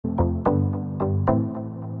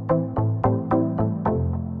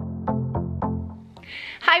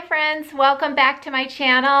Hi friends, welcome back to my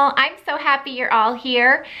channel. I'm so happy you're all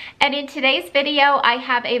here, and in today's video I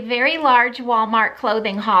have a very large Walmart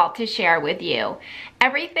clothing haul to share with you.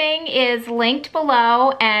 Everything is linked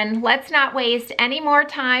below, and let's not waste any more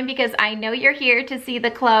time because I know you're here to see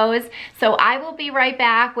the clothes, so I will be right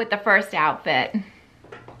back with the first outfit.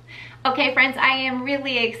 Okay friends, I am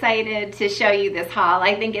really excited to show you this haul.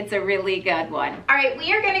 I think it's a really good one. All right,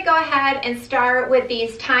 we are gonna go ahead and start with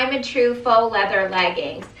these Time and Tru Faux Leather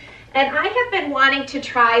Leggings. And I have been wanting to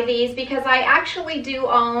try these because I actually do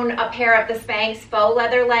own a pair of the Spanx Faux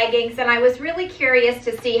Leather Leggings, and I was really curious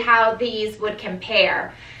to see how these would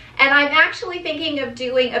compare. And I'm actually thinking of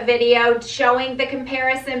doing a video showing the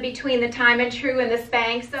comparison between the Time and Tru and the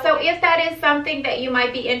Spanx. So if that is something that you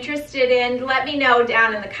might be interested in, let me know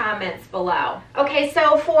down in the comments below. Okay,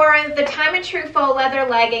 so for the Time and Tru Faux Leather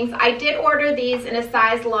Leggings, I did order these in a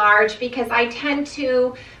size large because I tend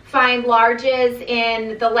to find larges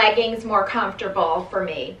in the leggings more comfortable for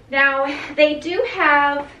me. Now, they do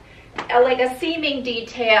have like a seaming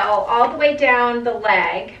detail all the way down the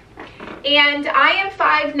leg. And I am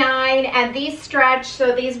 5'9", and these stretch,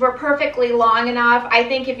 so these were perfectly long enough. I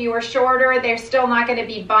think if you were shorter, they're still not going to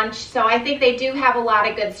be bunched, so I think they do have a lot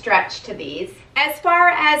of good stretch to these. As far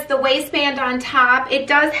as the waistband on top, it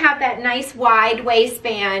does have that nice wide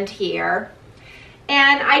waistband here.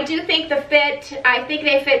 And I do think the fit, I think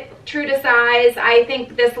they fit true to size. I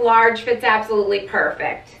think this large fits absolutely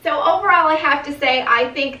perfect. So overall, I have to say,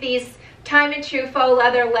 I think these Time and Tru Faux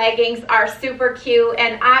Leather Leggings are super cute,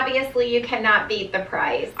 and obviously you cannot beat the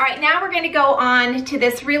price. All right, now we're going to go on to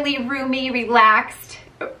this really roomy, relaxed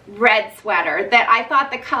red sweater that I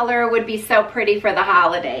thought the color would be so pretty for the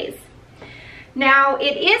holidays. Now,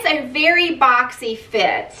 it is a very boxy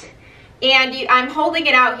fit, and I'm holding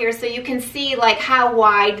it out here so you can see like how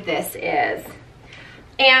wide this is.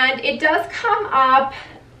 And it does come up,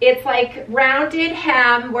 it's like rounded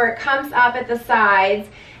hem where it comes up at the sides.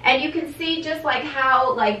 And you can see just like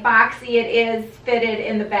how like boxy it is fitted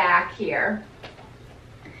in the back here.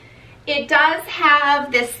 It does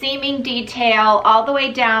have this seaming detail all the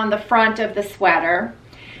way down the front of the sweater.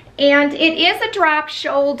 And it is a drop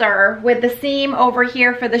shoulder with the seam over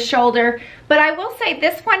here for the shoulder, but I will say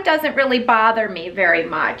this one doesn't really bother me very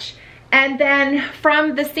much. And then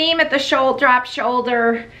from the seam at the drop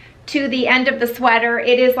shoulder to the end of the sweater,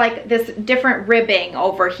 it is like this different ribbing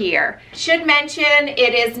over here. Should mention,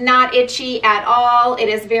 it is not itchy at all. It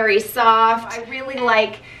is very soft. I really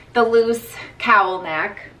like the loose cowl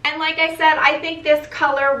neck. And like I said, I think this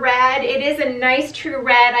color red, it is a nice true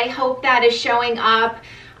red. I hope that is showing up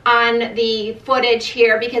on the footage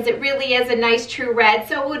here because it really is a nice true red,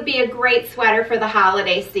 so it would be a great sweater for the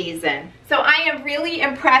holiday season. So I am really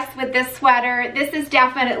impressed with this sweater. This is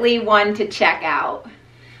definitely one to check out.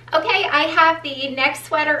 Okay, I have the next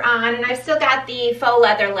sweater on, and I've still got the faux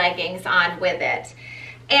leather leggings on with it.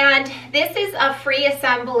 And this is a free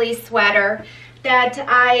assembly sweater that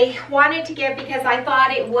I wanted to get because I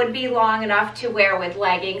thought it would be long enough to wear with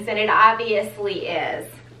leggings, and it obviously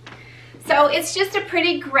is. So it's just a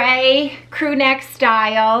pretty gray crew neck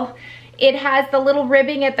style. It has the little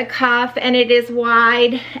ribbing at the cuff, and it is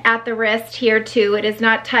wide at the wrist here too. It is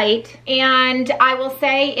not tight. And I will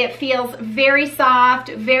say it feels very soft,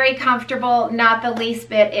 very comfortable, not the least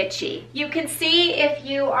bit itchy. You can see if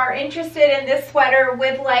you are interested in this sweater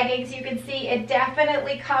with leggings, you can see it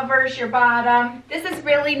definitely covers your bottom. This is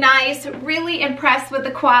really nice, really impressed with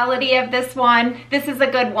the quality of this one. This is a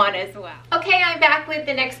good one as well. Okay, I'm back with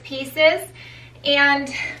the next pieces.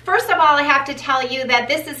 And first of all, I have to tell you that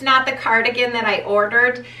this is not the cardigan that I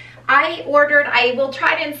ordered. I will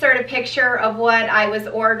try to insert a picture of what I was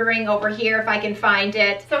ordering over here if I can find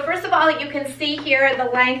it. So first of all, you can see here the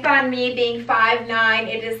length on me being 5'9",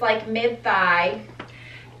 it is like mid-thigh.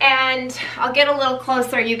 And I'll get a little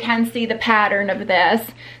closer, you can see the pattern of this.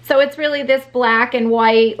 So it's really this black and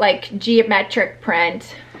white like geometric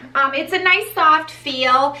print. It's a nice soft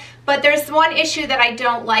feel, but there's one issue that I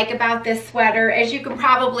don't like about this sweater. As you can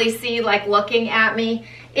probably see, like looking at me,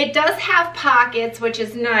 it does have pockets, which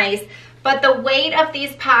is nice, but the weight of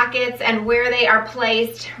these pockets and where they are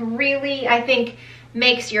placed really, I think,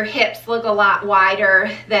 makes your hips look a lot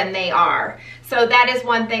wider than they are. So that is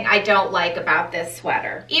one thing I don't like about this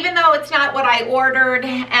sweater. Even though it's not what I ordered,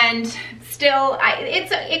 and still,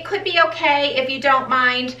 it could be okay if you don't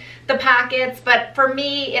mind the pockets, but for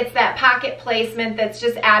me, it's that pocket placement that's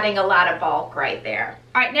just adding a lot of bulk right there.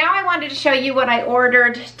 All right, now I wanted to show you what I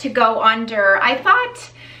ordered to go under. I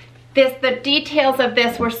thought the details of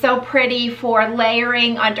this were so pretty for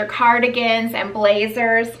layering under cardigans and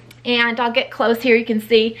blazers. And I'll get close here, you can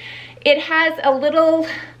see it has a little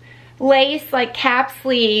lace like cap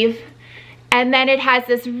sleeve, and then it has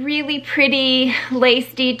this really pretty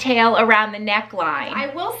lace detail around the neckline.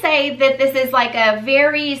 I will say that this is like a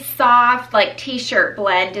very soft, like t-shirt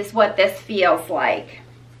blend is what this feels like.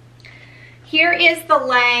 Here is the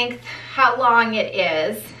length, how long it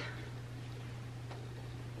is.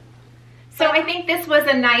 So I think this was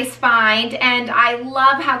a nice find, and I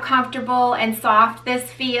love how comfortable and soft this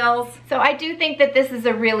feels. So I do think that this is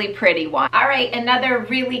a really pretty one. All right, another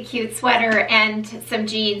really cute sweater and some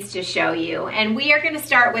jeans to show you. And we are gonna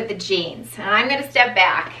start with the jeans. And I'm gonna step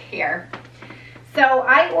back here. So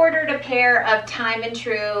I ordered a pair of Time and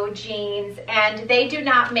Tru jeans, and they do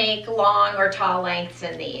not make long or tall lengths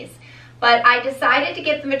in these. But I decided to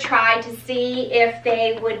give them a try to see if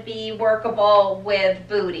they would be workable with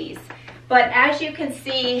booties. But as you can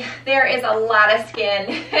see, there is a lot of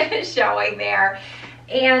skin showing there.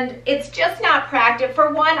 And it's just not practical.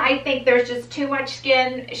 For one, I think there's just too much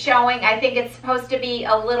skin showing. I think it's supposed to be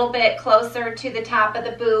a little bit closer to the top of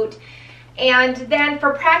the boot. And then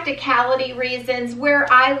for practicality reasons, where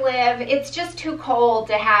I live, it's just too cold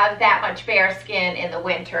to have that much bare skin in the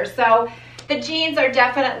winter. So the jeans are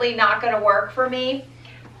definitely not going to work for me.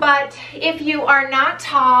 But if you are not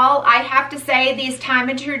tall, I have to say these Time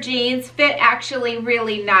and Tru jeans fit actually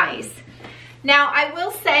really nice. Now, I will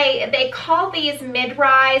say they call these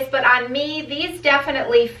mid-rise, but on me, these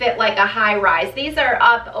definitely fit like a high-rise. These are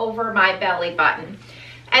up over my belly button.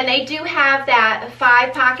 And they do have that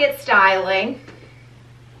 5-pocket styling.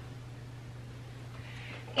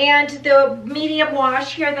 And the medium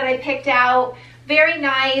wash here that I picked out, very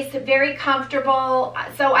nice, very comfortable.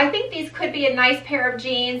 So I think these could be a nice pair of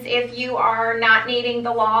jeans if you are not needing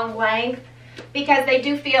the long length, because they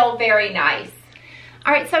do feel very nice.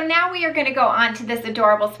 All right, so now we are going to go on to this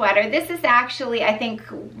adorable sweater. This is actually, I think,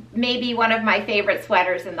 maybe one of my favorite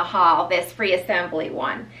sweaters in the haul, this free assembly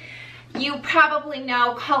one. You probably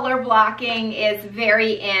know color blocking is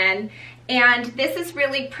very in, and this is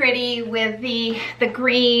really pretty with the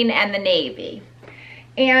green and the navy.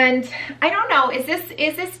 And I don't know, is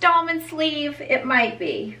this dolman sleeve? It might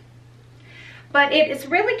be. But it is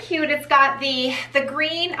really cute. It's got the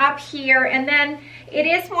green up here, and then it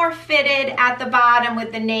is more fitted at the bottom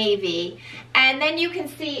with the navy. And then you can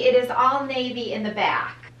see it is all navy in the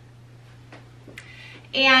back.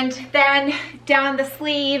 And then down the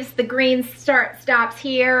sleeves, the green stops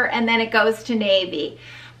here, and then it goes to navy.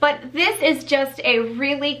 But this is just a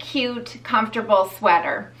really cute, comfortable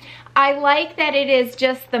sweater. I like that it is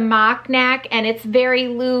just the mock neck, and it's very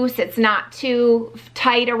loose. It's not too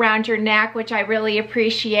tight around your neck, which I really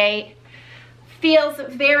appreciate. Feels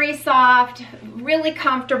very soft, really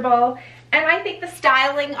comfortable, and I think the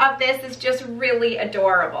styling of this is just really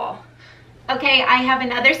adorable. Okay, I have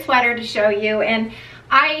another sweater to show you, and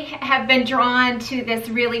I have been drawn to this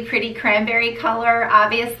really pretty cranberry color,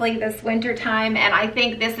 obviously this winter time, and I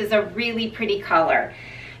think this is a really pretty color.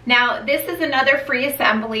 Now, this is another free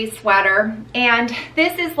assembly sweater, and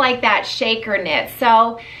this is like that shaker knit.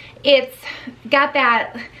 So it's got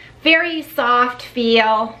that very soft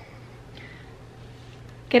feel.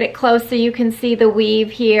 Get it close so you can see the weave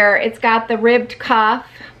here. It's got the ribbed cuff,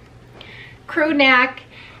 crew neck,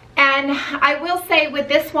 and I will say with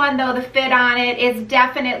this one though, the fit on it is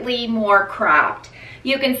definitely more cropped.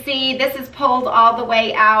 You can see this is pulled all the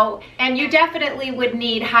way out, and you definitely would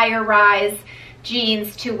need higher rise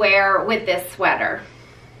jeans to wear with this sweater.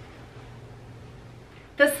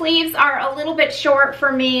 The sleeves are a little bit short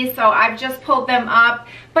for me, so I've just pulled them up,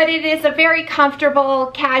 but it is a very comfortable,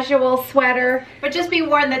 casual sweater. But just be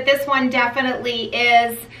warned that this one definitely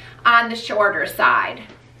is on the shorter side.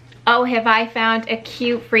 Oh, have I found a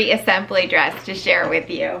cute free assembly dress to share with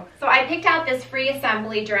you. So I picked out this free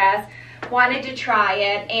assembly dress, wanted to try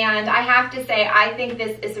it, and I have to say I think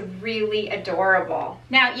this is really adorable.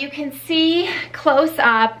 Now you can see close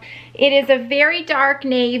up, it is a very dark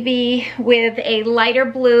navy with a lighter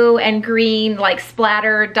blue and green like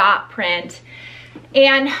splatter dot print.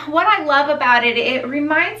 And what I love about it, it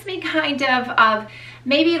reminds me kind of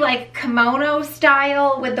maybe like kimono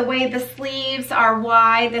style, with the way the sleeves are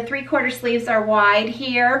wide, the 3/4 sleeves are wide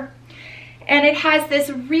here. And it has this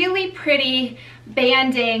really pretty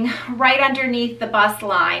banding right underneath the bust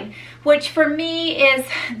line, which for me is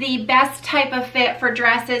the best type of fit for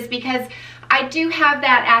dresses, because I do have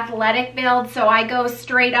that athletic build, so I go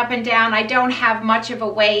straight up and down. I don't have much of a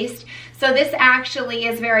waist, so this actually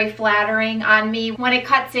is very flattering on me when it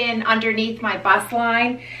cuts in underneath my bust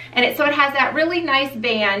line. And so it has that really nice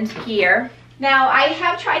band here. Now I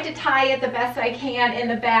have tried to tie it the best I can in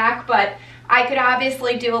the back, but I could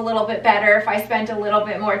obviously do a little bit better if I spent a little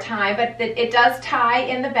bit more time, but it does tie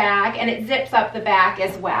in the back and it zips up the back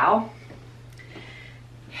as well.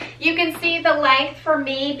 You can see the length for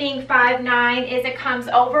me being 5'9" is it comes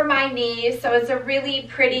over my knees, so it's a really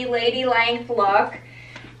pretty lady length look.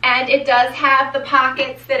 And it does have the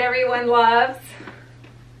pockets that everyone loves.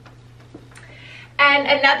 And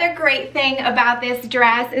another great thing about this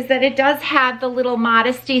dress is that it does have the little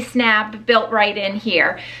modesty snap built right in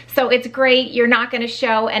here. So it's great. You're not going to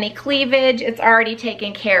show any cleavage. It's already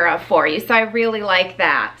taken care of for you. So I really like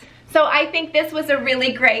that. So I think this was a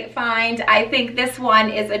really great find. I think this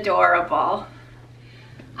one is adorable.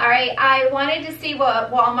 All right, I wanted to see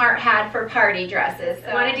what Walmart had for party dresses.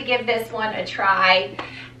 I wanted to give this one a try.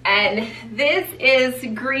 And this is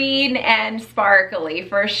green and sparkly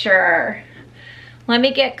for sure. Let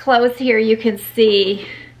me get close here. You can see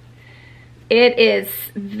it is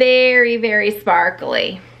very, very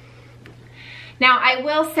sparkly. Now, I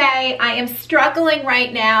will say I am struggling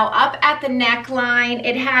right now up at the neckline.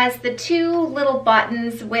 It has the two little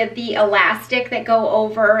buttons with the elastic that go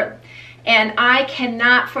over, and I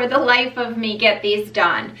cannot for the life of me get these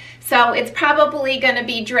done. So it's probably going to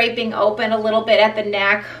be draping open a little bit at the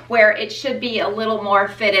neck where it should be a little more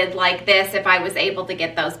fitted like this if I was able to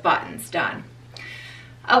get those buttons done.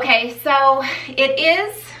 Okay, so it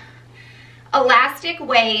is elastic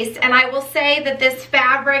waist, and I will say that this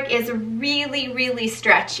fabric is really, really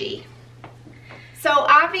stretchy. So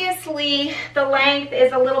obviously the length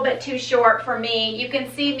is a little bit too short for me. You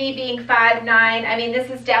can see me being 5'9". I mean,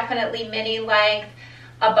 this is definitely mini length,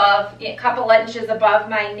 above, a couple inches above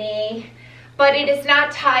my knee. But it is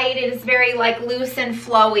not tight. It is very like loose and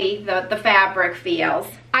flowy, the fabric feels.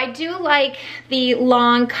 I do like the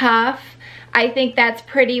long cuff. I think that's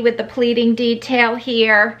pretty with the pleating detail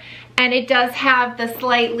here. And it does have the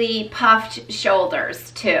slightly puffed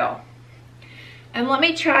shoulders too. And let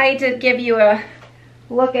me try to give you a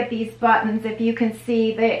look at these buttons. If you can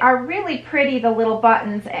see, they are really pretty, the little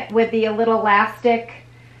buttons with the little elastic.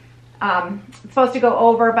 It's supposed to go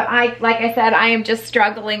over, but like I said, I am just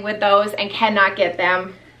struggling with those and cannot get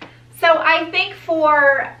them. So I think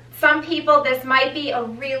for some people, this might be a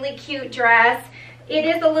really cute dress. It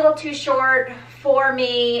is a little too short for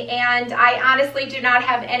me, and I honestly do not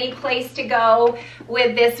have any place to go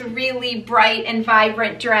with this really bright and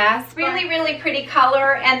vibrant dress. Really, really pretty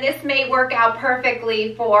color, and this may work out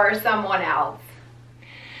perfectly for someone else.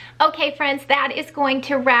 Okay, friends, that is going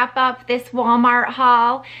to wrap up this Walmart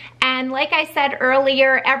haul. And like I said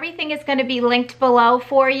earlier, everything is going to be linked below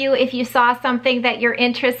for you if you saw something that you're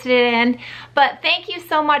interested in. But thank you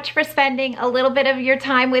so much for spending a little bit of your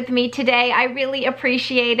time with me today. I really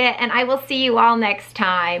appreciate it, and I will see you all next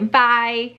time. Bye.